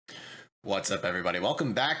What's up, everybody?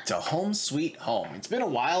 Welcome back to Home Sweet Home. It's been a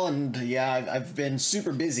while, and yeah, I've been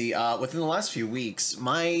super busy. Within the last few weeks,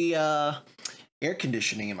 my air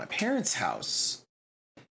conditioning in my parents' house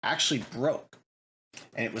actually broke,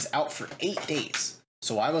 and it was out for 8 days.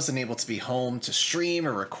 So I wasn't able to be home to stream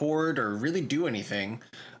or record or really do anything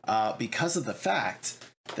because of the fact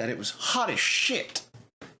that it was hot as shit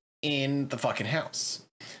in the fucking house.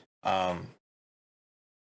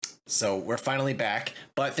 So we're finally back,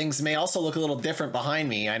 but things may also look a little different behind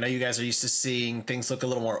me. I know you guys are used to seeing things look a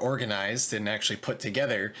little more organized and actually put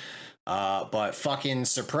together, but fucking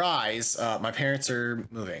surprise, my parents are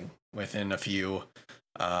moving within a few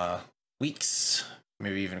weeks,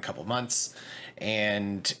 maybe even a couple months,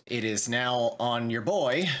 and it is now on your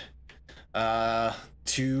boy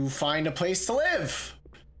to find a place to live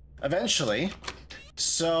eventually.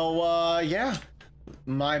 So yeah.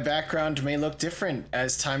 My background may look different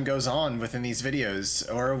as time goes on within these videos,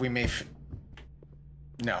 or we may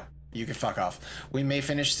no, you can fuck off. We may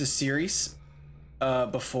finish this series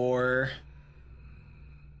before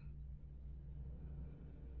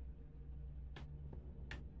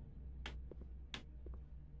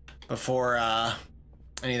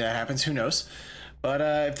any of that happens. Who knows? But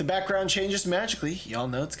if the background changes magically, y'all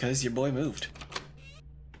know it's because your boy moved.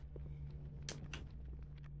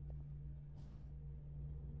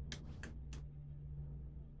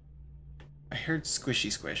 I heard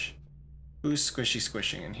squishy squish. Who's squishy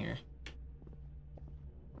squishing in here?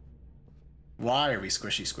 Why are we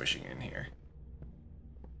squishy squishing in here?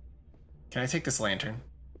 Can I take this lantern?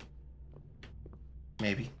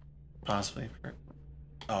 Maybe. Possibly.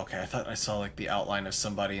 Oh, okay, I thought I saw like the outline of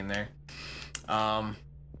somebody in there.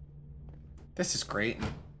 This is great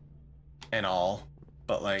and all,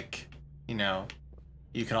 but like, you know,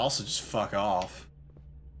 you could also just fuck off.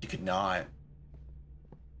 You could not.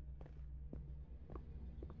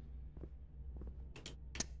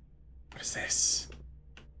 What is this?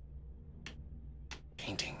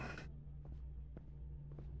 Painting.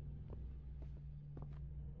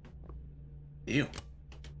 Ew.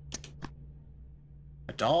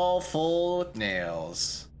 A doll full with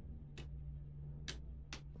nails.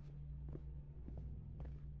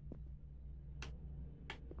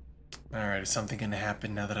 Alright, is something gonna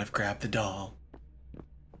happen now that I've grabbed the doll?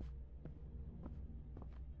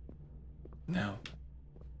 No.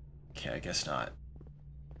 Okay, I guess not.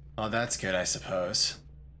 Oh, that's good, I suppose.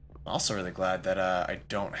 I'm also really glad that I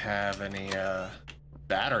don't have any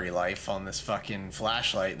battery life on this fucking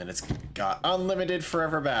flashlight and that it's got unlimited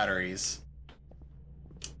forever batteries.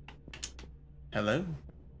 Hello?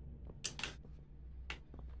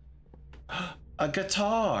 A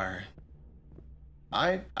guitar!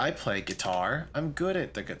 I play guitar. I'm good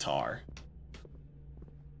at the guitar.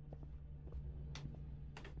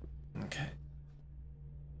 Okay.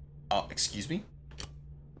 Oh, excuse me?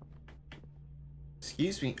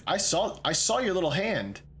 Excuse me. I saw your little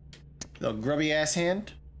hand. Little grubby ass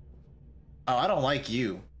hand. Oh, I don't like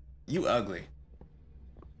you. You ugly.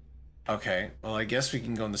 Okay, well I guess we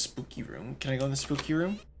can go in the spooky room. Can I go in the spooky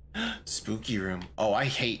room? Spooky room. Oh, I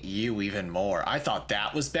hate you even more. I thought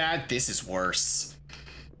that was bad. This is worse.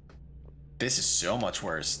 This is so much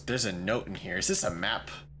worse. There's a note in here. Is this a map?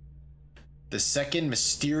 The second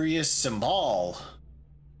mysterious symbol.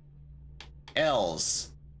 L's.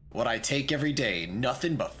 What I take every day,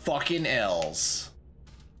 nothing but fucking L's.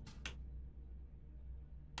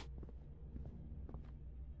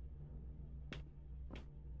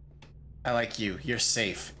 I like you. You're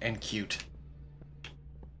safe and cute.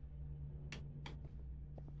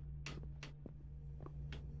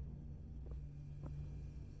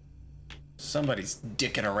 Somebody's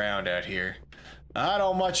dicking around out here. I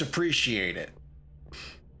don't much appreciate it.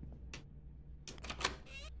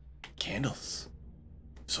 Candles.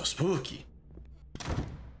 So spooky.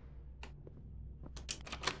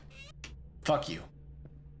 Fuck you.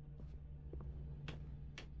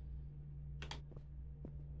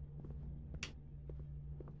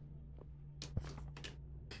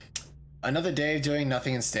 Another day of doing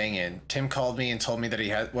nothing and staying in. Tim called me and told me that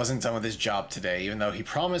he wasn't done with his job today, even though he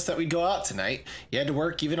promised that we'd go out tonight. He had to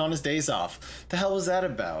work even on his days off. The hell was that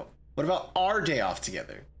about? What about our day off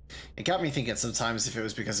together? It got me thinking sometimes if it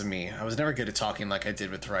was because of me. I was never good at talking like I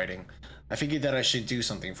did with writing. I figured that I should do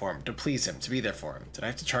something for him, to please him, to be there for him. Did I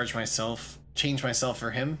have to change myself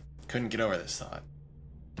for him? Couldn't get over this thought.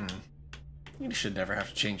 You should never have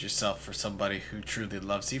to change yourself for somebody who truly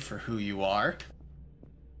loves you for who you are.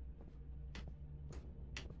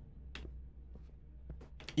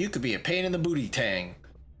 You could be a pain in the booty tang.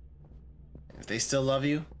 If they still love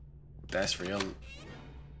you, that's real.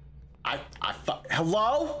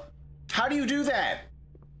 Hello? How do you do that?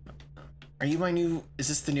 Are you my new... Is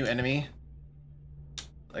this the new enemy?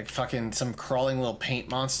 Like fucking some crawling little paint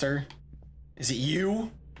monster? Is it you?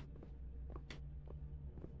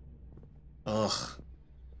 Ugh.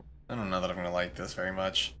 I don't know that I'm gonna like this very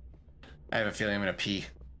much. I have a feeling I'm gonna pee.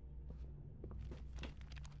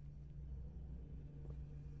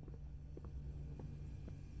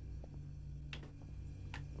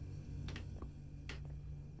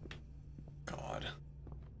 God.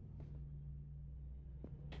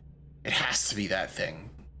 It has to be that thing.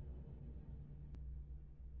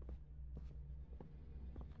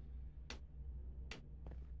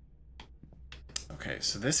 Okay,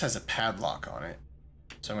 so this has a padlock on it.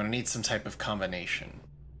 So I'm gonna need some type of combination.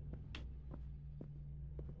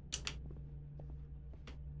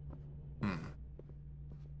 I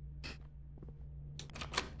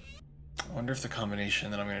wonder if the combination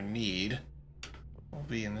that I'm gonna need will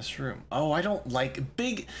be in this room. Oh, I don't like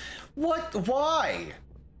big... What? Why?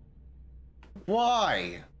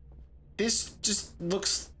 Why? This just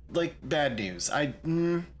looks like bad news.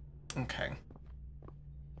 Okay.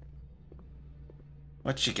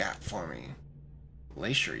 What you got for me?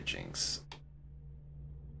 Glaciary Jinx.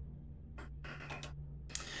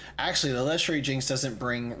 Actually, the Lechery Jinx doesn't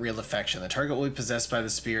bring real affection. The target will be possessed by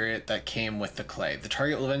the spirit that came with the clay. The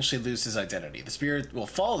target will eventually lose his identity. The spirit will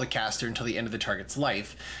follow the caster until the end of the target's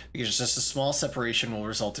life, because just a small separation will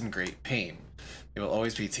result in great pain. They will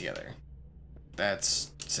always be together.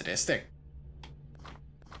 That's sadistic.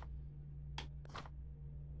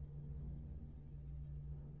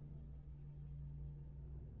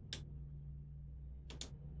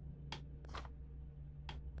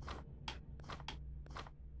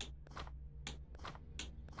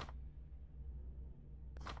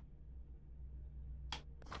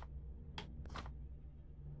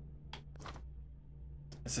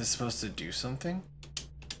 Is this supposed to do something?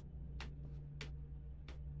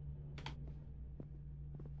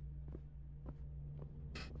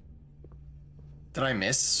 Did I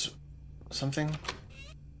miss something?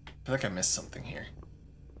 I feel like I missed something here.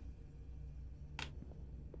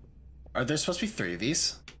 Are there supposed to be 3 of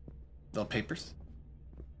these little papers?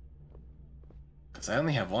 Because I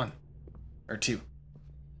only have 1. Or 2.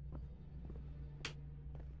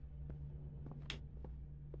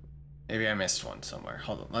 Maybe I missed one somewhere.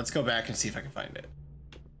 Hold on. Let's go back and see if I can find it.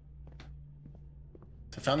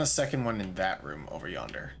 So I found the second one in that room over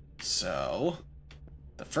yonder. So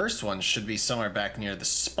the first one should be somewhere back near the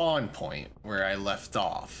spawn point where I left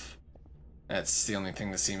off. That's the only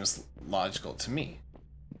thing that seems logical to me.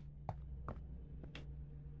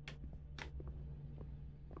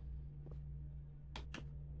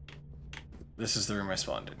 This is the room I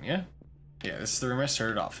spawned in, yeah? Yeah, this is the room I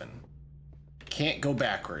started off in. Can't go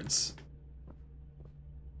backwards.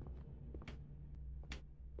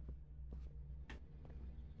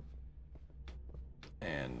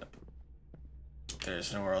 And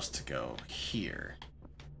there's nowhere else to go here.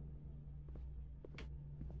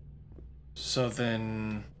 So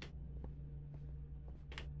then...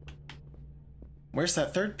 where's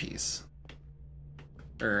that third piece?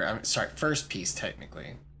 Or, I'm sorry, first piece,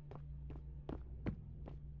 technically.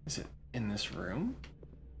 Is it in this room?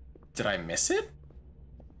 Did I miss it?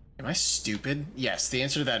 Am I stupid? Yes, the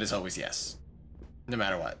answer to that is always yes. No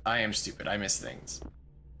matter what. I am stupid. I miss things.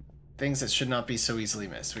 Things that should not be so easily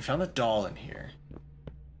missed. We found a doll in here.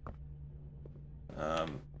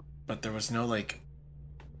 But there was no, like,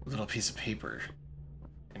 little piece of paper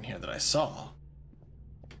in here that I saw.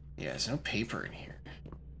 Yeah, there's no paper in here.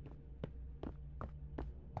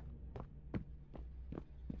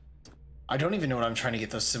 I don't even know what I'm trying to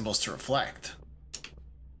get those symbols to reflect.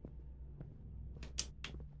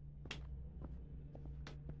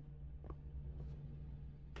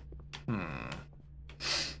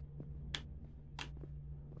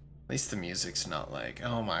 At least the music's not like,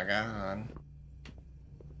 oh my god.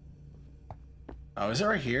 Oh, is it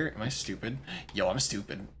right here? Am I stupid? Yo, I'm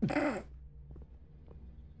stupid.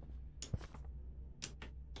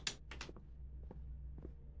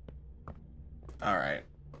 Alright.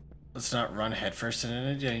 Let's not run headfirst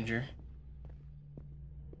into danger.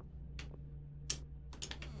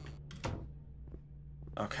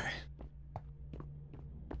 Okay.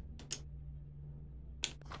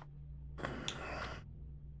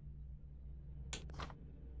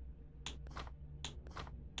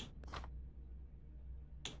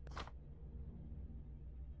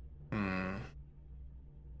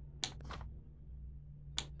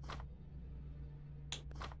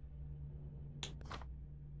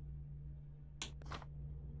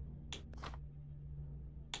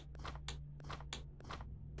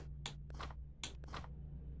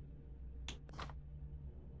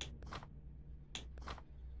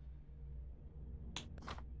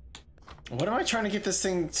 What am I trying to get this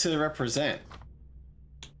thing to represent?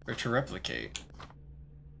 Or to replicate?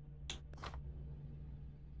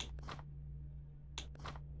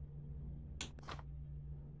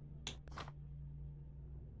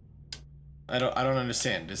 I don't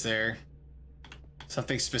understand. Is there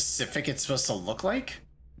something specific it's supposed to look like?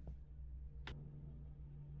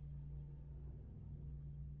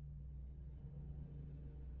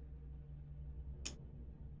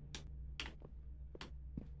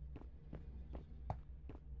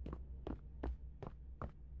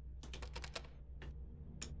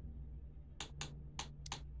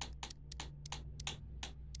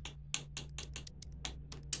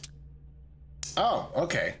 Oh,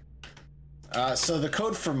 okay. So the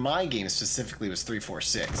code for my game specifically was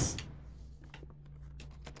 346.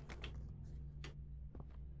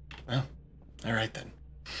 Well, all right then.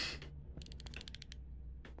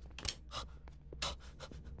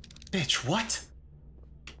 Bitch, what?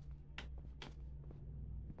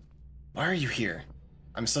 Why are you here?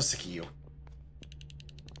 I'm so sick of you.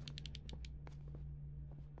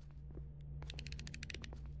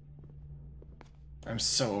 I'm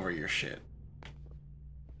so over your shit.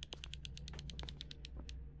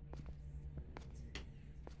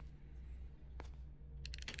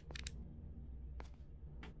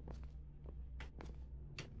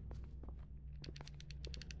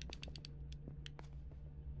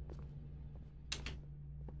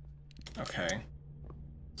 Okay.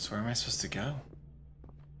 So where am I supposed to go?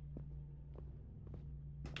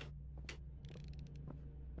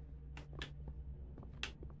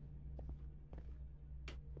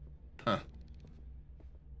 Huh.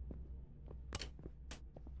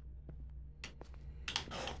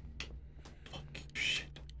 Fucking shit.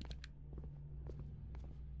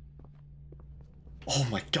 Oh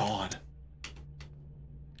my god.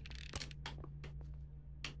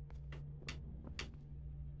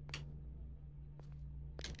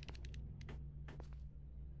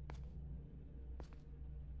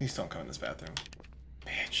 Please don't come in this bathroom.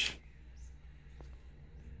 Bitch.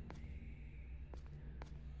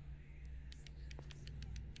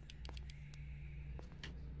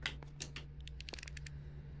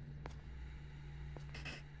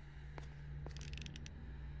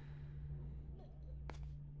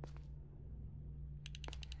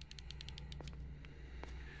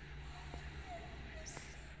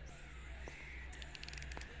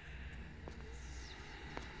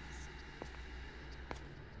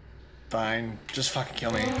 Fine, just fucking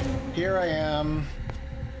kill me. Here I am.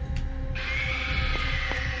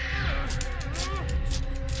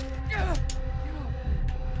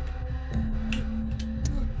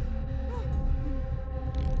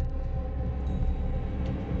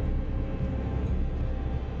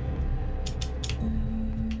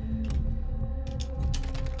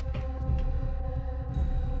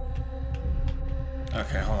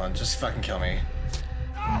 Okay, hold on, just fucking kill me.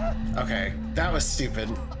 Okay, that was stupid.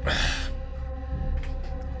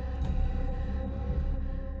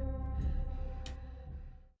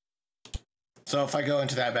 So if I go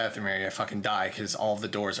into that bathroom area, I fucking die because all the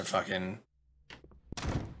doors are fucking...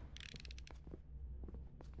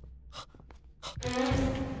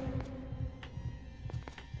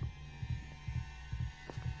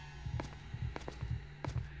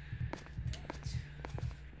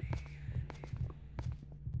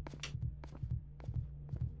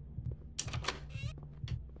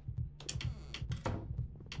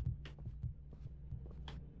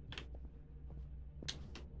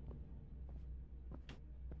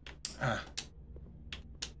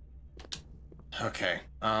 Okay,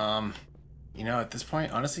 you know, at this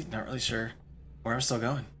point, honestly, not really sure where I'm still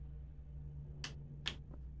going.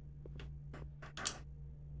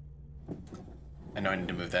 I know I need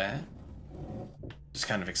to move that. Just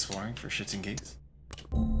kind of exploring for shits and gigs.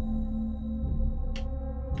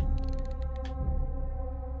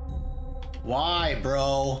 Why,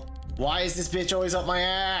 bro? Why is this bitch always up my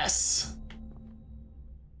ass?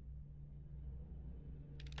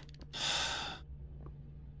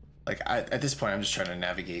 Like, at this point, I'm just trying to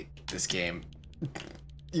navigate this game.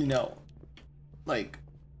 You know, like,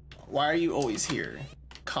 why are you always here?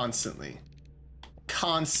 Constantly.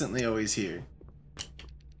 Constantly always here.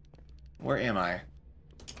 Where am I?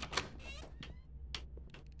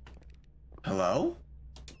 Hello?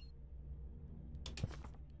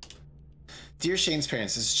 Dear Shane's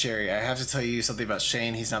parents, this is Cherry. I have to tell you something about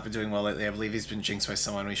Shane. He's not been doing well lately. I believe he's been jinxed by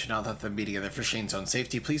someone. We should not let them be together for Shane's own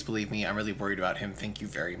safety. Please believe me. I'm really worried about him. Thank you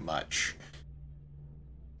very much.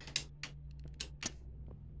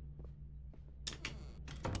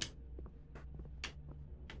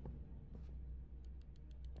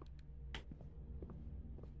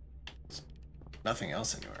 Nothing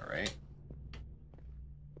else anywhere, right?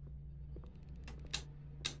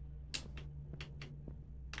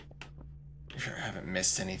 haven't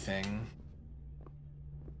missed anything.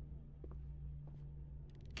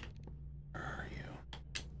 Where are you?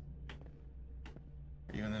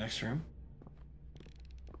 Are you in the next room?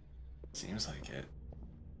 Seems like it.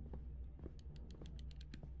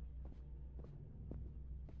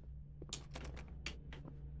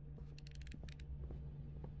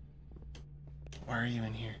 Why are you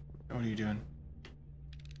in here? What are you doing?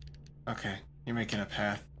 Okay, you're making a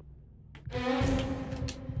path.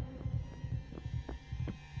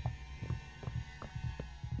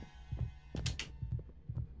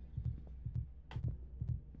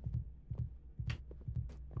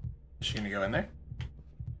 Is she gonna go in there?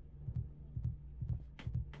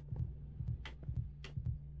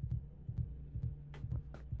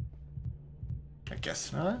 I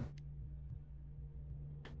guess not.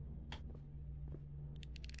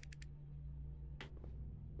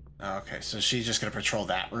 Okay, so she's just gonna patrol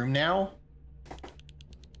that room now?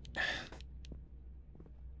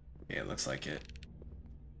 Yeah, it looks like it.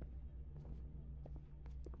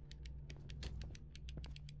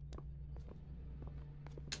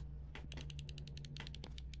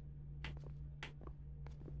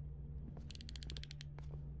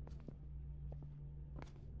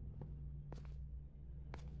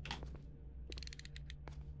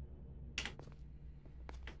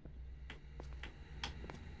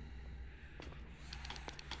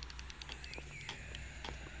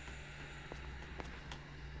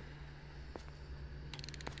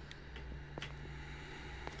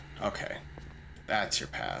 Okay, that's your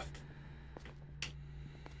path.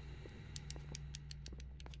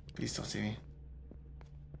 Please don't see me.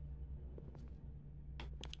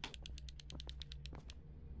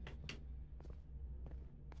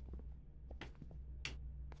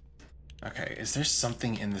 Okay, is there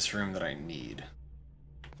something in this room that I need?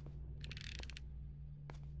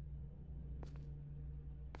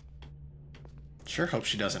 Sure hope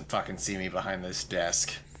she doesn't fucking see me behind this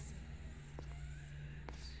desk.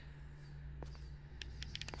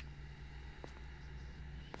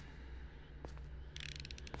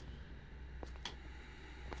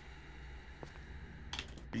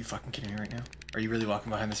 Are you fucking kidding me right now? Are you really walking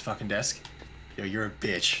behind this fucking desk? Yo, you're a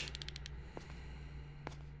bitch.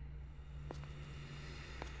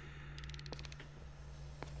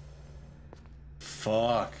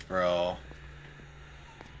 Fuck, bro.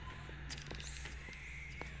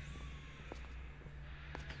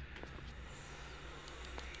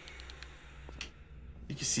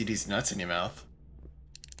 You can see these nuts in your mouth.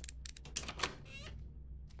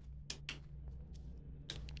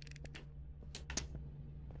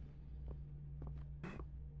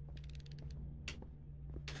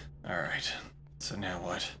 Alright, so now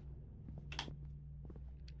what?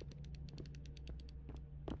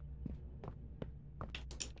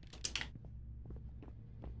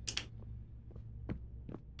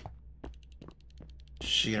 Is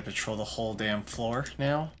she gonna patrol the whole damn floor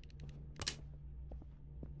now?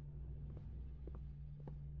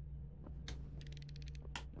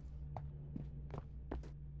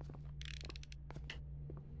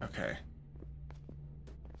 Okay.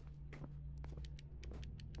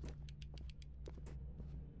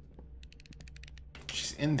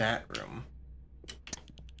 She's in that room.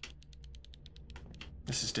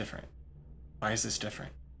 This is different. Why is this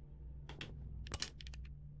different?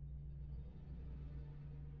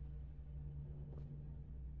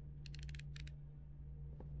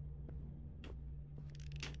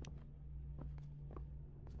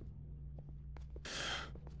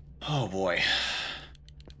 Oh boy.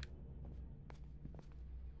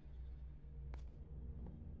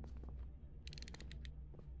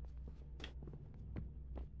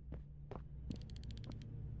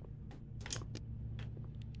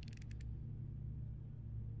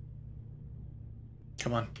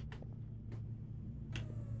 Come on.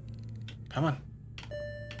 Come on.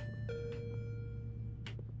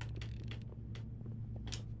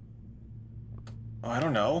 Oh, I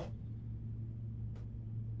don't know.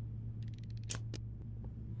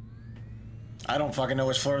 I don't fucking know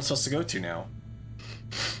which floor I'm supposed to go to now.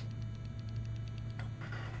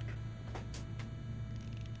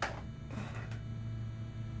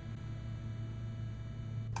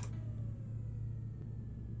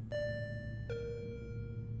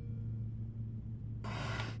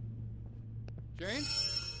 Jane?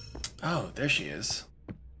 Oh, there she is.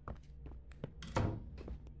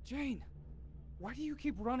 Jane! Why do you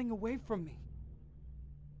keep running away from me?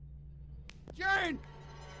 Jane!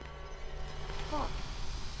 Fuck.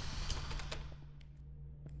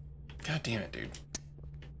 God damn it, dude.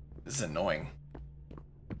 This is annoying.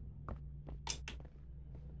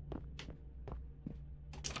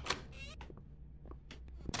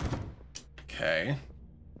 Okay.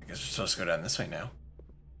 I guess we're supposed to go down this way now.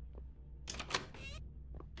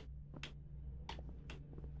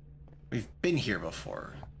 We've been here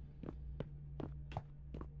before.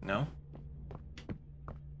 No?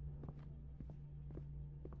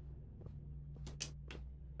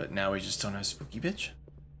 But now we just don't have spooky bitch?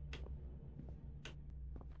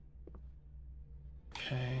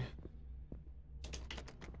 Okay.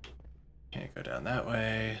 Can't go down that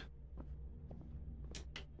way.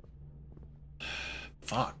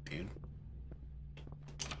 Fuck, dude.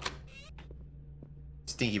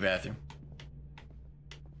 Stinky bathroom.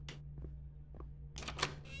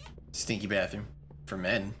 Stinky bathroom. For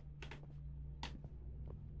men.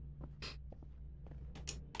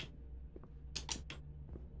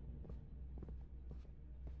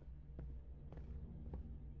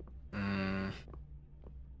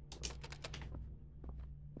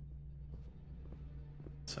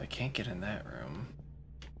 So I can't get in that room.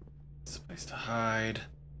 It's a place to hide.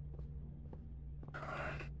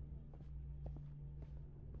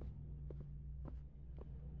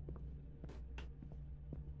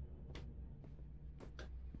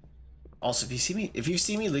 Also, if you've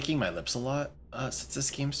seen me licking my lips a lot since this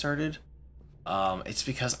game started, it's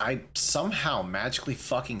because I somehow magically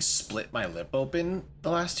fucking split my lip open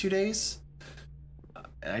the last 2 days.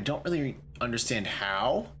 And I don't really understand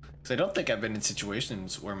how, because I don't think I've been in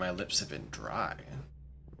situations where my lips have been dry.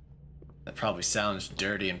 That probably sounds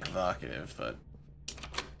dirty and provocative, but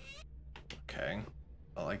okay.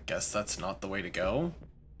 Well, I guess that's not the way to go.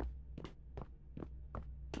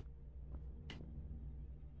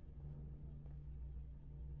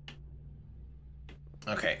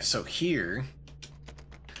 Okay, so here,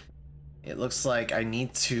 it looks like I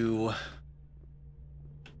need to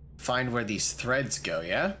find where these threads go,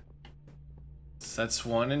 yeah? So that's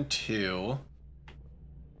 1 and 2.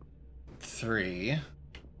 3.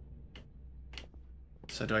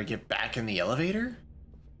 So do I get back in the elevator?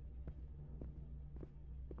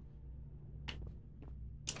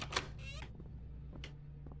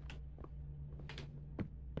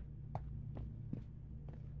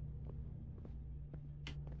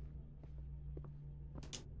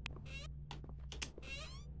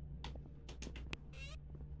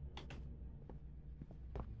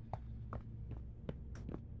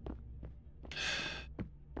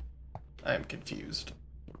 I'm confused.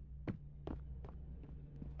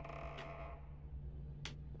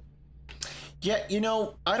 Yeah, you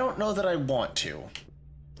know, I don't know that I want to.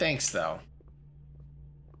 Thanks, though.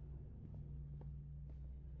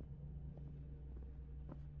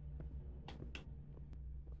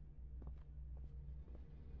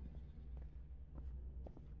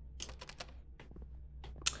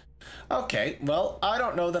 Okay, well, I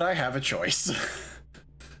don't know that I have a choice.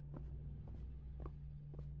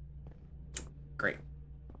 Great.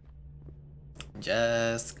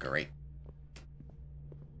 Just great.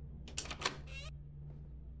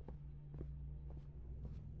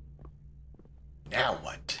 Now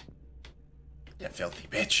what? You filthy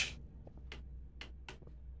bitch.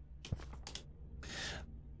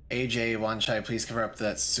 AJ Wanchai, please cover up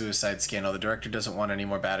that suicide scandal. The director doesn't want any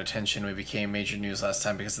more bad attention. We became major news last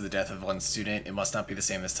time because of the death of one student. It must not be the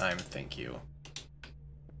same this time. Thank you.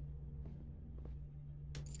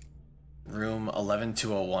 Room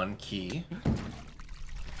 11201 key.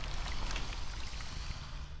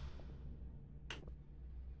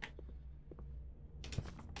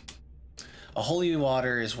 A holy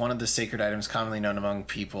water is one of the sacred items commonly known among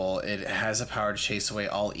people. It has a power to chase away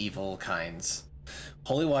all evil kinds.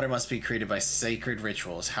 Holy water must be created by sacred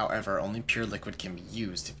rituals. However, only pure liquid can be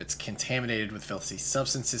used. If it's contaminated with filthy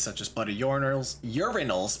substances such as blood or urinals,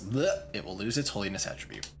 bleh, it will lose its holiness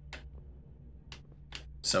attribute.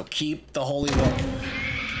 So keep the holy water.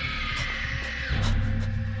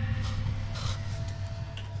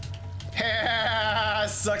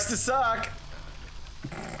 Sucks to suck.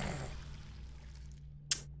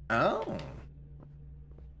 Oh.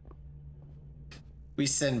 We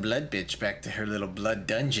send Blood Bitch back to her little blood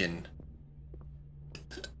dungeon.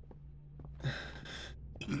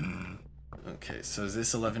 Okay, so is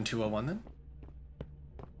this 11201 then?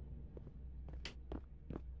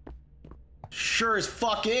 Sure as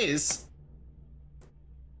fuck is.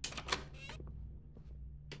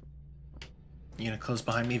 You gonna close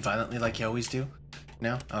behind me violently like you always do?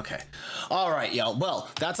 No? Okay. All right, y'all. Well,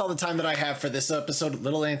 that's all the time that I have for this episode. A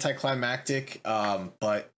little anticlimactic,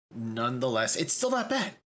 but nonetheless, it's still not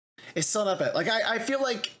bad. It's still not bad. Like, I feel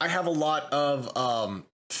like I have a lot of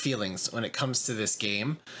feelings when it comes to this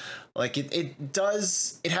game. Like it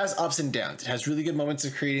has ups and downs. It has really good moments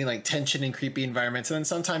of creating like tension and creepy environments, and then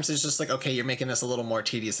sometimes it's just like, okay, you're making this a little more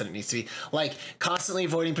tedious than it needs to be. Like constantly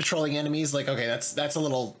avoiding patrolling enemies, like, okay, that's a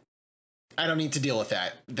little, I don't need to deal with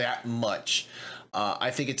that much. I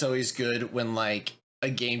think it's always good when like a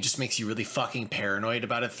game just makes you really fucking paranoid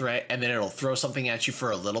about a threat, and then it'll throw something at you for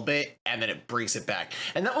a little bit and then it brings it back.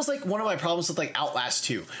 And that was like one of my problems with like Outlast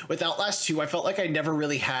 2. With Outlast 2, I felt like I never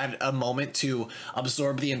really had a moment to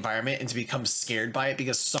absorb the environment and to become scared by it,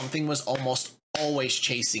 because something was almost always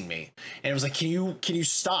chasing me, and it was like, can you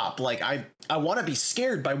stop? Like I want to be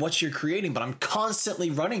scared by what you're creating, but I'm constantly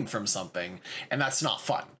running from something, and that's not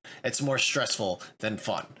fun. It's more stressful than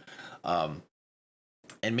fun.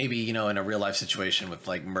 And maybe, you know, in a real life situation with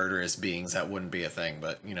like murderous beings, that wouldn't be a thing,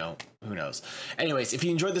 but you know, who knows. Anyways, if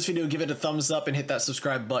you enjoyed this video, give it a thumbs up and hit that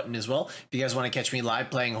subscribe button as well. If you guys want to catch me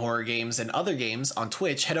live playing horror games and other games on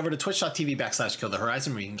Twitch, head over to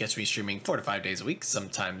twitch.tv/KillTheHorizon, where you can catch me streaming 4 to 5 days a week.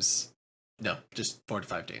 Sometimes, no, just 4 to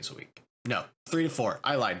 5 days a week. No, 3 to 4.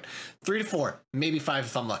 I lied. 3 to 4, maybe 5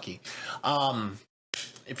 if I'm lucky.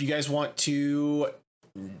 If you guys want to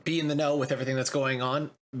be in the know with everything that's going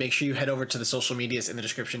on, make sure you head over to the social medias in the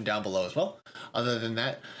description down below as well. Other than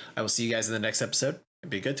that, I will see you guys in the next episode, and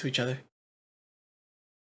be good to each other.